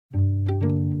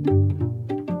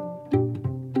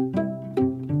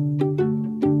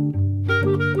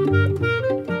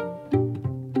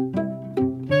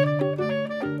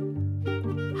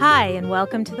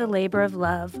welcome to The Labor of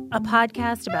Love, a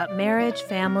podcast about marriage,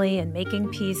 family, and making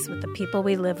peace with the people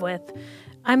we live with.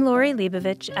 I'm Lori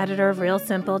Leibovich, editor of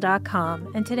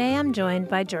RealSimple.com, and today I'm joined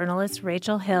by journalist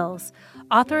Rachel Hills,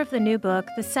 author of the new book,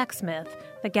 The Sex Myth,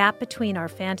 The Gap Between Our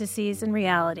Fantasies and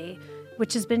Reality,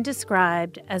 which has been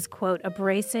described as, quote, a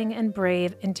bracing and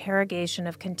brave interrogation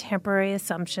of contemporary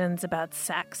assumptions about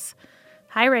sex.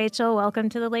 Hi, Rachel. Welcome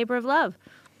to The Labor of Love.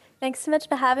 Thanks so much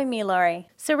for having me, Lori.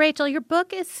 So, Rachel, your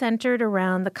book is centered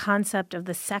around the concept of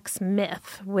the sex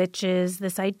myth, which is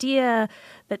this idea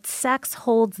that sex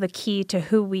holds the key to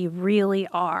who we really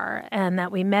are and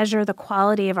that we measure the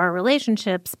quality of our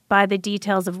relationships by the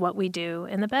details of what we do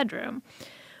in the bedroom.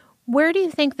 Where do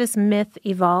you think this myth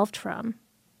evolved from?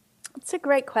 It's a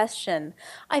great question.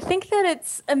 I think that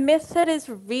it's a myth that is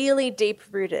really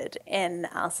deep-rooted in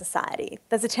our society.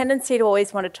 There's a tendency to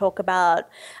always want to talk about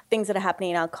things that are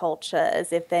happening in our culture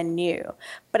as if they're new.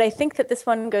 But I think that this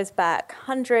one goes back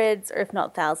hundreds or if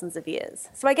not thousands of years.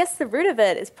 So I guess the root of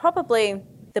it is probably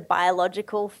the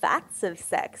biological facts of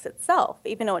sex itself,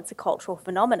 even though it's a cultural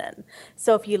phenomenon.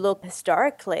 So if you look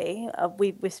historically,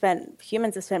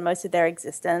 humans have spent most of their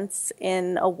existence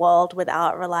in a world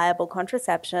without reliable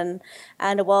contraception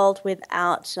and a world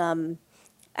without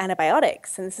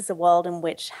antibiotics. And this is a world in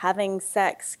which having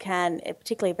sex can,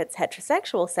 particularly if it's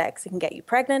heterosexual sex, it can get you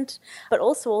pregnant, but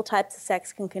also all types of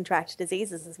sex can contract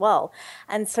diseases as well.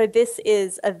 And so this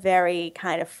is a very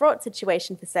kind of fraught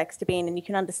situation for sex to be in, and you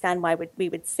can understand why we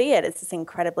would see it as this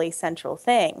incredibly central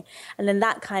thing. And then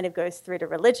that kind of goes through to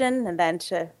religion, and then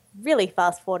to really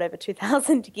fast forward over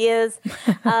 2,000 years,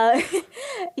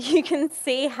 you can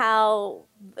see how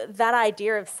that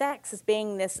idea of sex as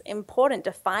being this important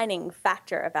defining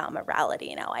factor of our morality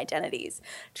and our identities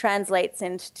translates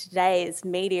into today's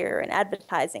media and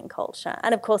advertising culture,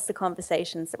 and of course the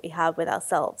conversations that we have with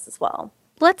ourselves as well.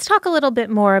 Let's talk a little bit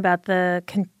more about the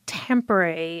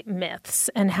contemporary myths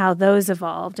and how those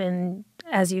evolved. And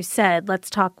as you said, let's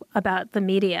talk about the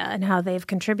media and how they've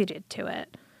contributed to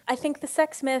it. I think the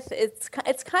sex myth,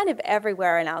 it's kind of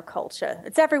everywhere in our culture.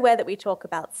 It's everywhere that we talk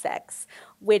about sex,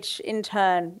 which in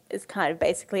turn is kind of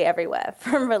basically everywhere,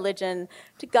 from religion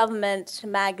to government to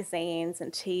magazines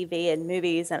and TV and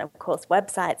movies and, of course,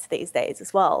 websites these days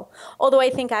as well. Although I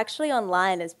think actually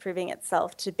online is proving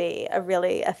itself to be a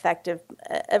really effective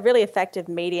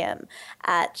medium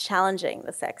at challenging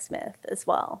the sex myth as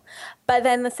well. But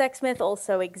then the sex myth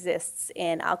also exists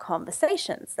in our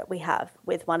conversations that we have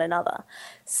with one another.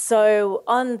 So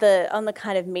on the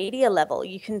kind of media level,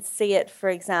 you can see it, for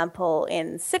example,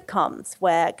 in sitcoms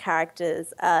where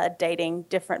characters are dating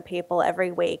different people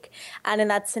every week. And in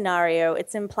that scenario,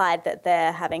 it's implied that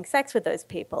they're having sex with those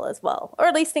people as well, or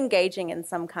at least engaging in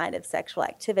some kind of sexual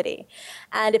activity.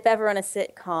 And if ever on a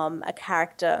sitcom, a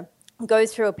character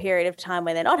goes through a period of time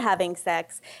where they're not having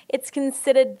sex, it's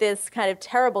considered this kind of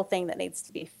terrible thing that needs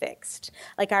to be fixed.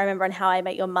 Like I remember in How I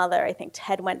Met Your Mother, I think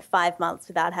Ted went 5 months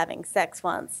without having sex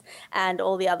once, and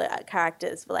all the other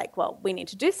characters were like, well, we need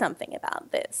to do something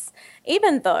about this.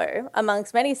 Even though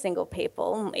amongst many single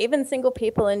people, even single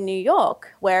people in New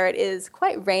York, where it is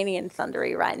quite rainy and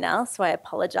thundery right now, so I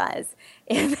apologize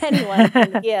if anyone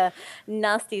can hear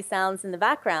nasty sounds in the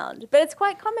background, but it's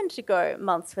quite common to go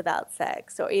months without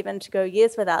sex or even to go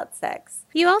years without sex.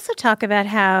 You also talk about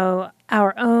how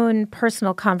our own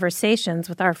personal conversations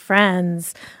with our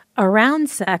friends around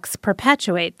sex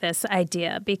perpetuate this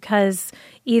idea because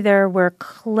either we're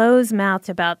close-mouthed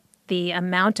about the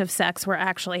amount of sex we're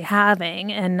actually having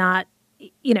and not,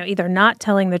 either not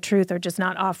telling the truth or just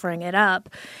not offering it up.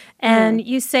 And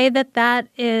you say that that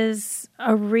is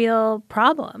a real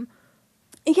problem.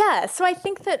 Yeah, so I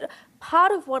think that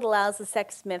part of what allows the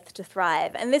sex myth to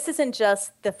thrive, and this isn't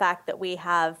just the fact that we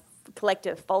have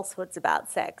collective falsehoods about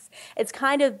sex, it's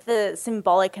kind of the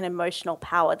symbolic and emotional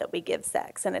power that we give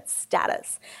sex and its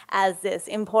status as this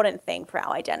important thing for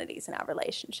our identities and our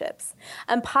relationships.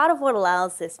 And part of what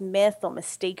allows this myth or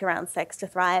mystique around sex to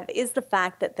thrive is the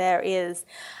fact that there is,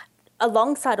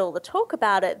 alongside all the talk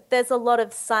about it, there's a lot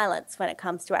of silence when it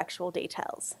comes to actual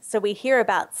details. So we hear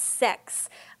about sex,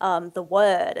 the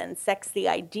word, and sex, the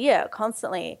idea,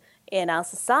 constantly in our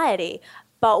society,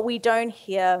 but we don't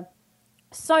hear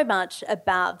so much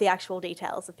about the actual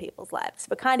details of people's lives.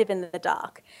 We're kind of in the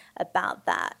dark about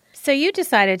that. So you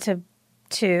decided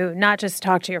to not just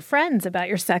talk to your friends about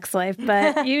your sex life,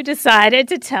 but you decided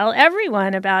to tell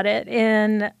everyone about it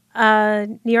in a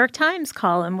New York Times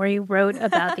column where you wrote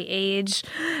about the age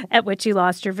at which you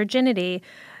lost your virginity.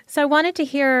 So I wanted to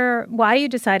hear why you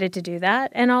decided to do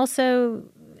that. And also,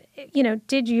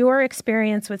 did your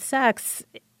experience with sex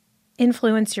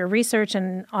influence your research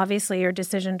and obviously your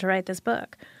decision to write this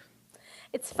book?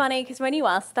 It's funny because when you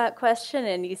asked that question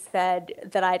and you said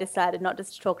that I decided not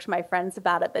just to talk to my friends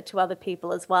about it, but to other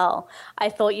people as well, I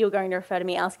thought you were going to refer to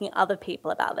me asking other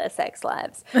people about their sex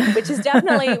lives, which is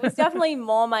definitely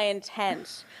more my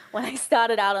intent when I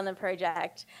started out on the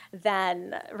project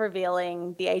than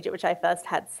revealing the age at which I first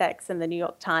had sex in the New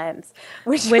York Times,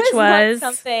 which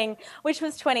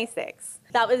was 26.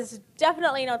 That was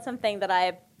definitely not something that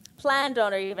I planned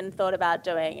on or even thought about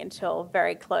doing until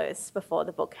very close before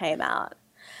the book came out.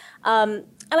 And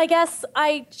I guess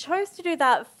I chose to do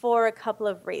that for a couple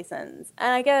of reasons.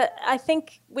 And I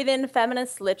think within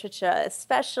feminist literature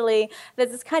especially, there's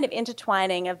this kind of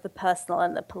intertwining of the personal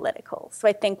and the political. So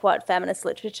I think what feminist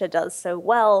literature does so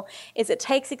well is it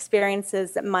takes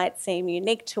experiences that might seem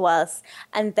unique to us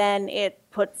and then it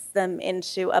puts them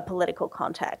into a political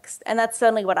context. And that's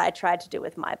certainly what I tried to do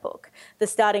with my book. The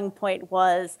starting point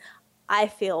was I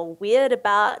feel weird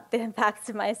about the impacts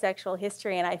of my sexual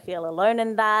history and I feel alone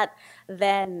in that.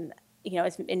 Then,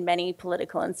 in many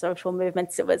political and social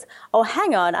movements, it was, oh,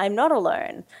 hang on, I'm not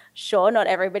alone. Sure, not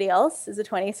everybody else is a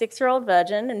 26-year-old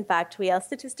virgin. In fact, we are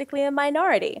statistically a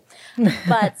minority.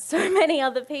 But so many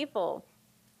other people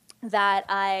that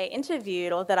I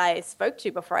interviewed or that I spoke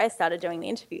to before I started doing the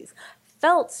interviews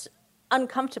felt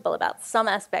uncomfortable about some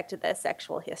aspect of their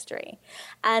sexual history.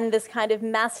 And this kind of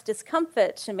mass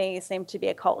discomfort to me seemed to be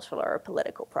a cultural or a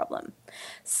political problem.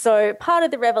 So part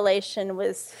of the revelation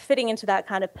was fitting into that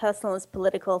kind of personalist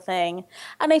political thing.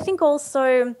 And I think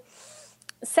also,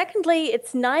 secondly,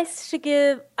 it's nice to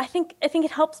give, I think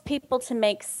it helps people to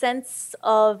make sense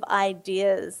of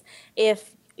ideas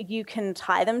if you can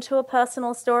tie them to a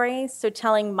personal story. So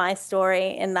telling my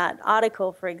story in that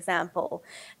article, for example,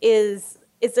 is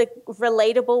a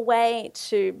relatable way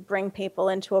to bring people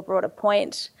into a broader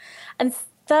point. And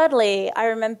thirdly, I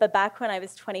remember back when I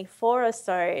was 24 or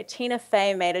so, Tina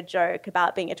Fey made a joke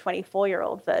about being a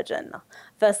 24-year-old virgin,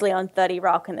 firstly on 30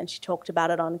 Rock, and then she talked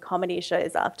about it on comedy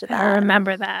shows after that. I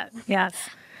remember that, yes.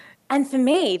 And for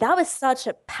me, that was such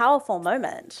a powerful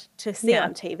moment to see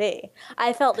on TV.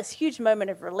 I felt this huge moment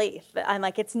of relief that I'm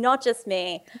like, it's not just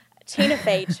me. Tina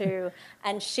Fey too,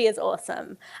 and she is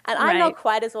awesome. And I'm not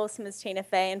quite as awesome as Tina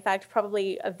Fey. In fact,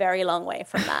 probably a very long way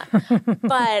from that.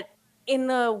 But in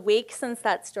the week since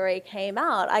that story came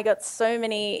out, I got so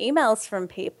many emails from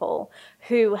people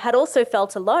who had also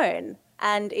felt alone.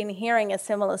 And in hearing a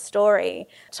similar story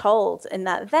told in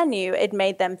that venue, it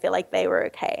made them feel like they were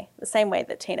okay. The same way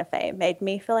that Tina Fey made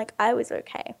me feel like I was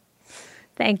okay.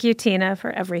 Thank you, Tina, for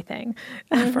everything,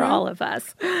 for all of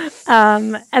us.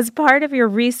 As part of your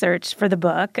research for the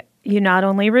book, you not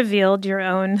only revealed your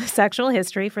own sexual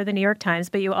history for the New York Times,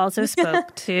 but you also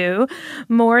spoke to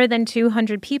more than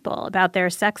 200 people about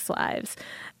their sex lives.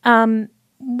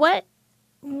 What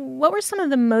were some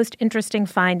of the most interesting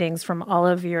findings from all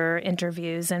of your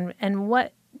interviews, and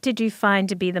what did you find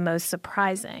to be the most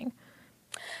surprising?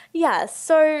 Yeah,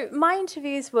 so my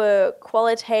interviews were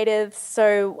qualitative,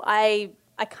 so I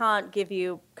can't give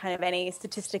you kind of any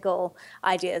statistical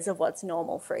ideas of what's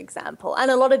normal, for example. And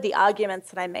a lot of the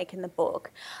arguments that I make in the book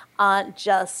aren't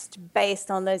just based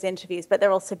on those interviews, but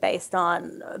they're also based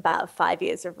on about 5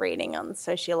 years of reading on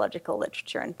sociological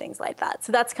literature and things like that.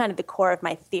 So that's kind of the core of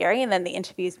my theory, and then the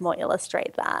interviews more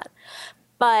illustrate that.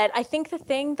 But I think the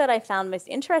thing that I found most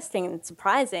interesting and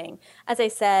surprising, as I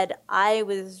said, I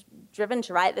was driven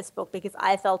to write this book because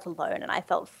I felt alone and I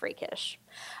felt freakish.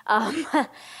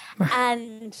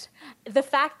 And the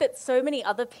fact that so many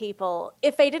other people,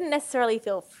 if they didn't necessarily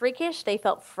feel freakish, they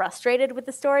felt frustrated with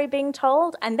the story being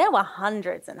told. And there were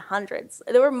hundreds and hundreds.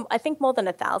 There were, I think, more than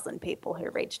 1,000 people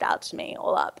who reached out to me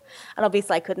all up. And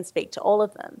obviously I couldn't speak to all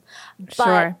of them.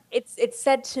 But it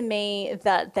said to me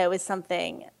that there was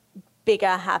something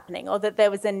bigger happening, or that there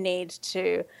was a need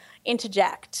to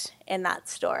interject in that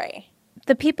story.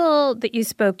 The people that you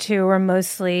spoke to were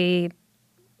mostly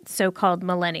so-called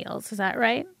millennials, is that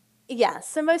right? Yeah,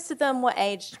 so most of them were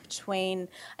aged between,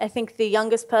 I think the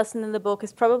youngest person in the book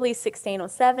is probably 16 or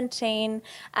 17,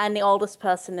 and the oldest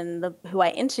person who I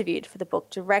interviewed for the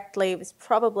book directly was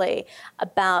probably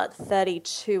about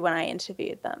 32 when I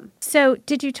interviewed them. So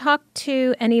did you talk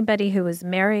to anybody who was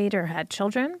married or had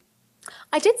children?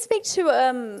 I did speak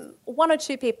to one or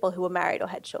two people who were married or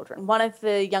had children. One of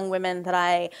the young women that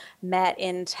I met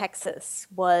in Texas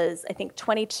was, I think,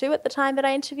 22 at the time that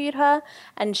I interviewed her,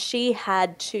 and she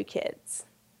had 2 kids.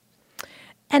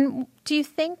 And do you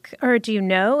think, or do you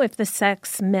know, if the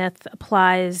sex myth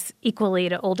applies equally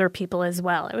to older people as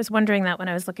well? I was wondering that when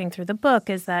I was looking through the book,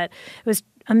 is that it was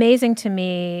amazing to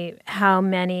me how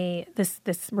many, this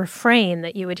refrain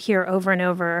that you would hear over and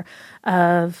over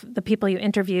of the people you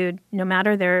interviewed, no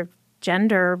matter their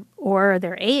gender or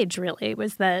their age, really. It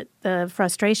was that the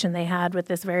frustration they had with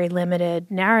this very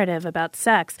limited narrative about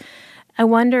sex. I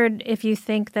wondered if you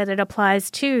think that it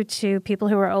applies, too, to people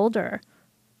who are older.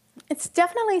 It's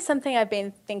definitely something I've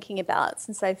been thinking about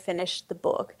since I finished the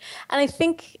book. And I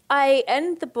think I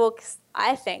end the book,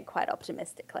 I think, quite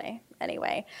optimistically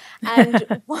anyway.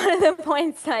 And one of the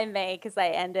points I make as I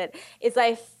end it is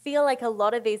I feel like a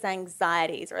lot of these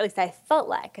anxieties, or at least I felt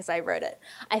like as I wrote it,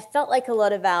 I felt like a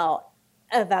lot of our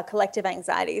collective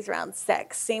anxieties around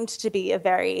sex seemed to be a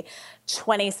very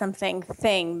 20-something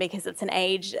thing, because it's an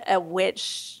age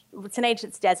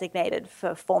that's designated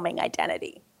for forming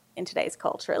identity in today's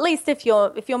culture. At least if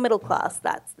you're middle class,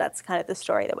 that's kind of the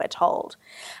story that we're told.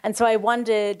 And so I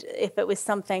wondered if it was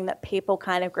something that people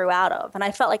kind of grew out of. And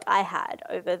I felt like I had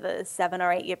over the 7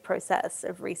 or 8 year process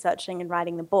of researching and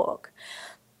writing the book.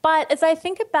 But as I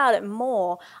think about it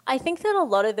more, I think that a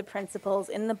lot of the principles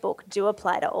in the book do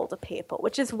apply to older people,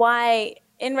 which is why,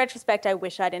 in retrospect, I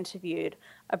wish I'd interviewed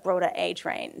a broader age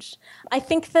range. I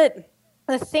think that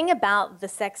the thing about the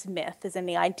sex myth, as in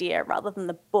the idea rather than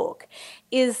the book,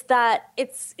 is that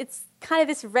it's kind of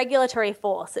this regulatory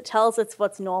force. It tells us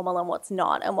what's normal and what's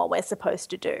not and what we're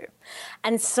supposed to do.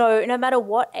 And so no matter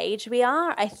what age we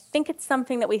are, I think it's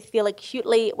something that we feel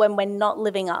acutely when we're not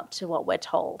living up to what we're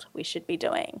told we should be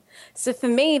doing. So for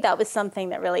me, that was something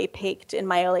that really peaked in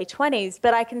my early 20s,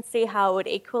 but I can see how it would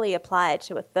equally apply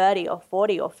to a 30 or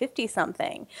 40 or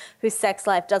 50-something whose sex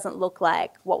life doesn't look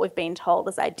like what we've been told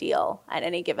is ideal at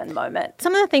any given moment.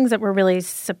 Some of the things that were really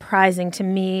surprising to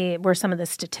me were some of the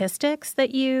statistics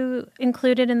that you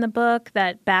included in the book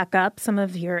that back up some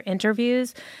of your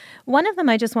interviews. One of them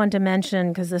I just wanted to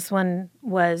mention, because this one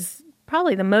was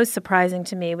probably the most surprising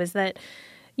to me, was that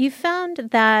you found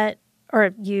that,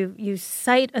 or you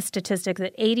cite a statistic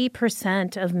that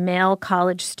 80% of male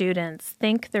college students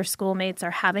think their schoolmates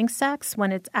are having sex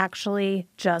when it's actually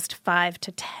just 5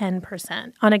 to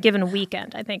 10% on a given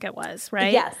weekend, I think it was,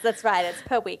 right? Yes, that's right. It's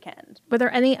per weekend. Were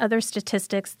there any other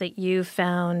statistics that you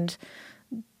found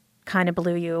kind of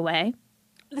blew you away?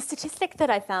 The statistic that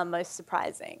I found most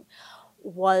surprising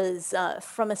was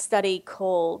from a study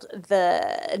called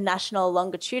the National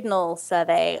Longitudinal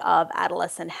Survey of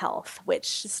Adolescent Health, which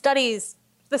studies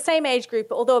the same age group,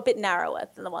 although a bit narrower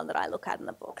than the one that I look at in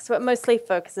the book. So it mostly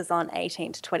focuses on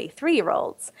 18 to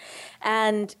 23-year-olds.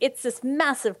 And it's this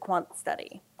massive quant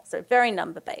study, so very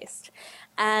number-based.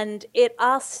 And it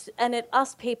asked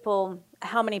people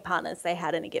how many partners they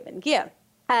had in a given year.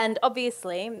 And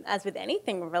obviously, as with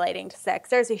anything relating to sex,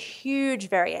 there's a huge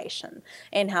variation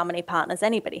in how many partners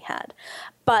anybody had.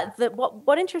 But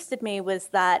what interested me was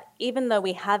that even though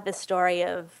we have this story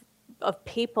of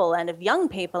people, and of young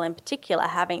people in particular,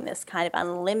 having this kind of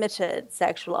unlimited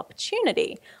sexual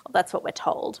opportunity, well, that's what we're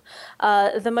told,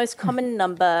 the most common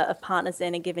number of partners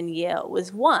in a given year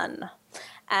was 1.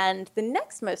 And the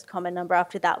next most common number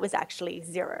after that was actually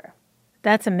 0.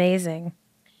 That's amazing.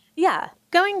 Yeah.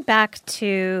 Going back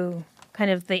to kind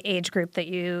of the age group that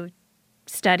you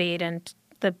studied and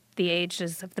the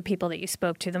ages of the people that you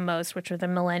spoke to the most, which were the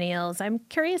millennials, I'm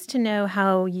curious to know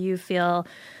how you feel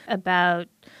about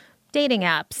dating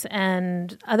apps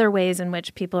and other ways in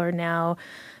which people are now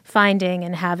finding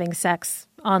and having sex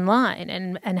online,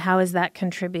 and how has that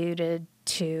contributed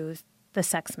to the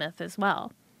sex myth as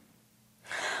well?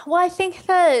 Well, I think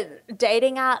that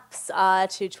dating apps are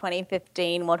to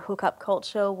 2015 what hookup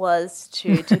culture was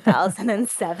to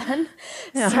 2007.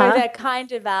 So they're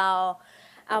kind of our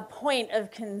point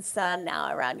of concern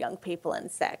now around young people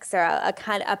and sex, or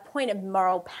a point of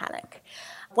moral panic.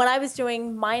 When I was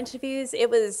doing my interviews,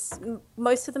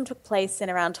 most of them took place in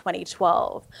around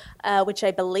 2012, which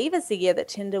I believe is the year that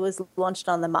Tinder was launched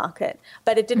on the market,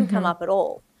 but it didn't come up at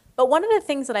all. But one of the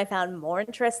things that I found more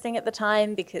interesting at the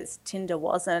time, because Tinder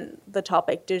wasn't the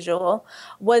topic du jour,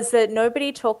 was that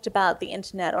nobody talked about the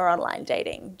internet or online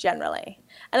dating generally.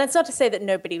 And it's not to say that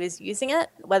nobody was using it,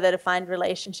 whether to find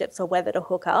relationships or whether to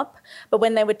hook up. But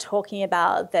when they were talking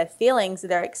about their feelings,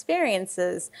 their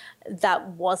experiences, that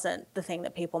wasn't the thing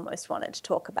that people most wanted to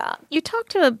talk about. You talk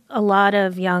to a lot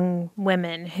of young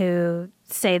women who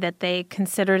say that they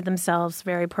consider themselves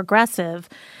very progressive,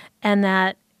 and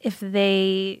that if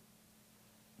they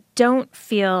don't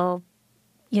feel,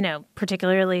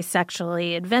 particularly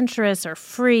sexually adventurous or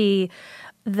free,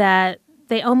 that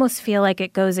they almost feel like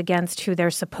it goes against who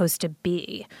they're supposed to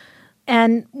be.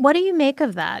 And what do you make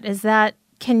of that?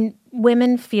 Can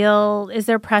women feel, is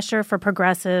there pressure for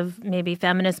progressive, maybe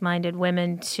feminist-minded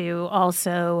women to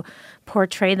also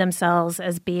portray themselves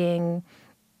as being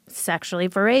sexually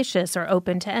voracious or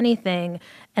open to anything?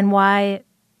 And why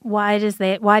do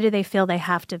they feel they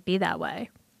have to be that way?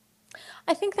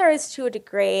 I think there is to a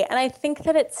degree, and I think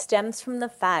that it stems from the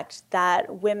fact that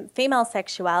female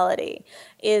sexuality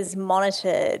is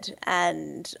monitored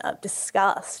and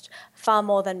discussed far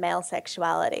more than male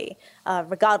sexuality,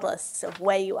 regardless of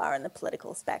where you are in the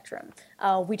political spectrum.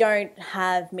 We don't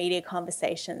have media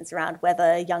conversations around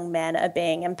whether young men are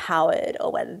being empowered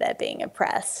or whether they're being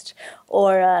oppressed,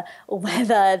 or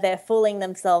whether they're fooling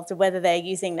themselves or whether they're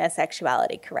using their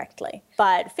sexuality correctly.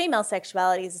 But female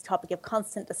sexuality is a topic of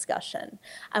constant discussion.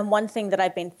 And one thing that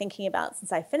I've been thinking about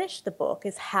since I finished the book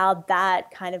is how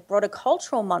that kind of broader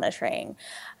cultural monitoring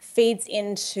feeds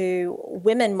into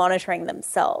women monitoring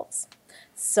themselves.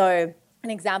 So an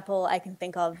example I can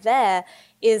think of there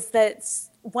is that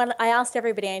when I asked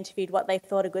everybody I interviewed what they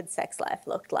thought a good sex life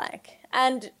looked like.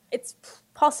 And it's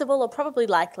possible or probably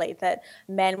likely that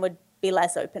men would be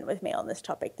less open with me on this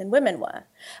topic than women were.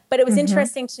 But it was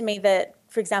interesting to me that,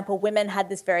 for example, women had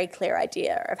this very clear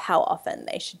idea of how often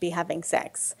they should be having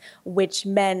sex, which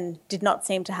men did not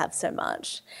seem to have so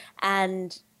much.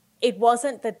 And it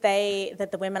wasn't that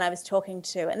the women I was talking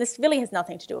to, and this really has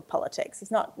nothing to do with politics, it's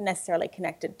not necessarily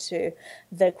connected to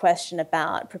the question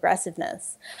about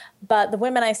progressiveness, but the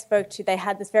women I spoke to, they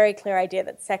had this very clear idea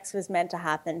that sex was meant to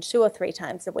happen 2 or 3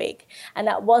 times a week. And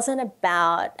that wasn't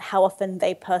about how often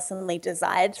they personally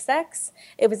desired sex.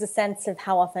 It was a sense of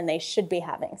how often they should be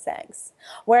having sex.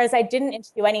 Whereas I didn't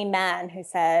interview any man who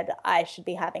said, I should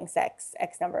be having sex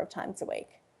X number of times a week.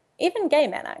 Even gay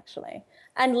men, actually.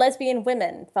 And lesbian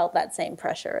women felt that same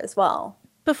pressure as well.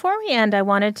 Before we end, I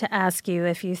wanted to ask you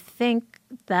if you think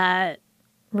that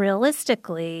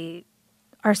realistically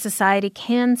our society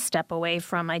can step away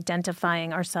from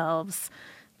identifying ourselves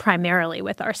primarily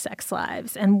with our sex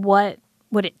lives, and what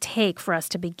would it take for us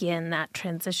to begin that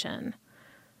transition?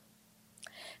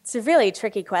 It's a really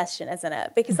tricky question, isn't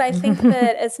it? Because I think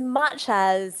that as much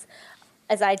as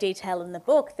I detail in the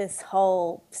book, this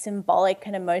whole symbolic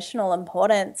and emotional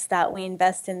importance that we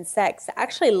invest in sex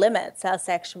actually limits our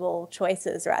sexual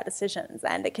choices or our decisions,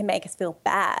 and it can make us feel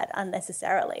bad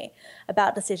unnecessarily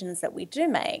about decisions that we do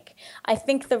make. I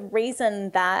think the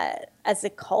reason that as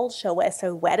a culture we're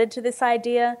so wedded to this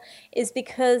idea is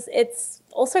because it's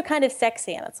also kind of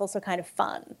sexy and it's also kind of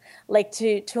fun. Like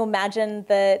to imagine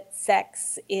that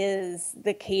sex is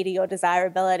the key to your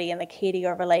desirability and the key to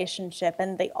your relationship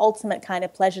and the ultimate kind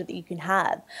of pleasure that you can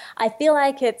have. I feel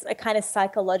like it's a kind of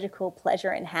psychological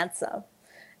pleasure enhancer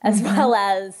as well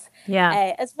as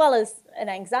an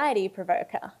anxiety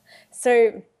provoker.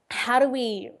 So how do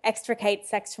we extricate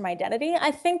sex from identity?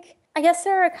 I guess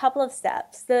there are a couple of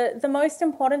steps. The most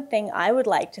important thing I would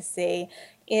like to see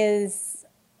is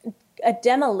a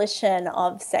demolition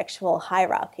of sexual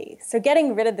hierarchy. So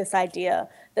getting rid of this idea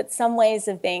that some ways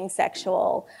of being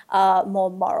sexual are more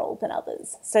moral than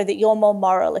others. So that you're more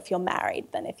moral if you're married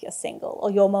than if you're single, or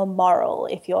you're more moral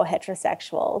if you're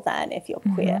heterosexual than if you're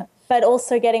queer. But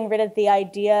also getting rid of the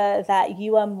idea that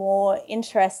you are more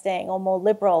interesting or more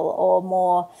liberal or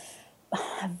more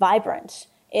vibrant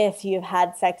if you've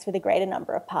had sex with a greater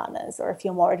number of partners, or if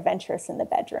you're more adventurous in the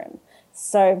bedroom.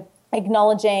 So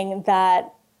acknowledging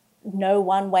that no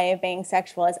one way of being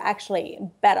sexual is actually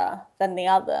better than the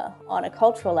other on a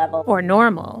cultural level. Or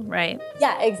normal, right?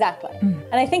 Yeah, exactly.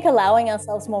 And I think allowing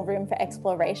ourselves more room for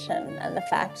exploration and the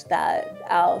fact that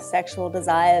our sexual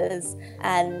desires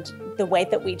and the way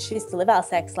that we choose to live our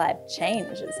sex life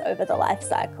changes over the life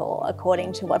cycle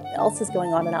according to what else is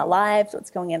going on in our lives, what's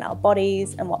going on in our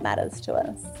bodies, and what matters to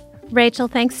us. Rachel,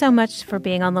 thanks so much for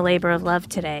being on The Labor of Love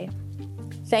today.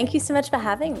 Thank you so much for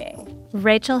having me.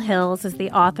 Rachel Hills is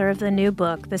the author of the new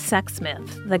book, The Sex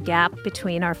Myth: The Gap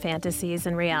Between Our Fantasies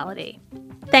and Reality.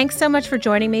 Thanks so much for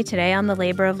joining me today on The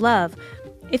Labor of Love.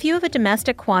 If you have a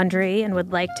domestic quandary and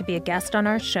would like to be a guest on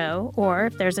our show, or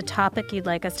if there's a topic you'd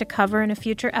like us to cover in a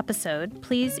future episode,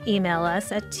 please email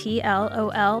us at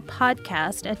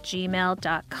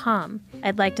tlolpodcast@gmail.com.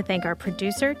 I'd like to thank our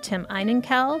producer, Tim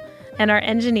Einenkel, and our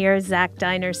engineer, Zach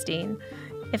Dinerstein.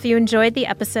 If you enjoyed the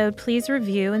episode, please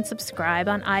review and subscribe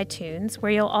on iTunes,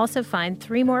 where you'll also find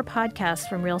 3 more podcasts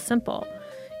from Real Simple.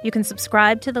 You can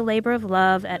subscribe to The Labor of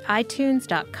Love at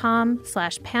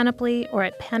itunes.com/panoply or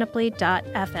at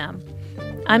panoply.fm.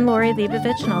 I'm Lori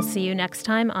Leibovich, and I'll see you next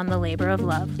time on The Labor of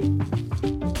Love.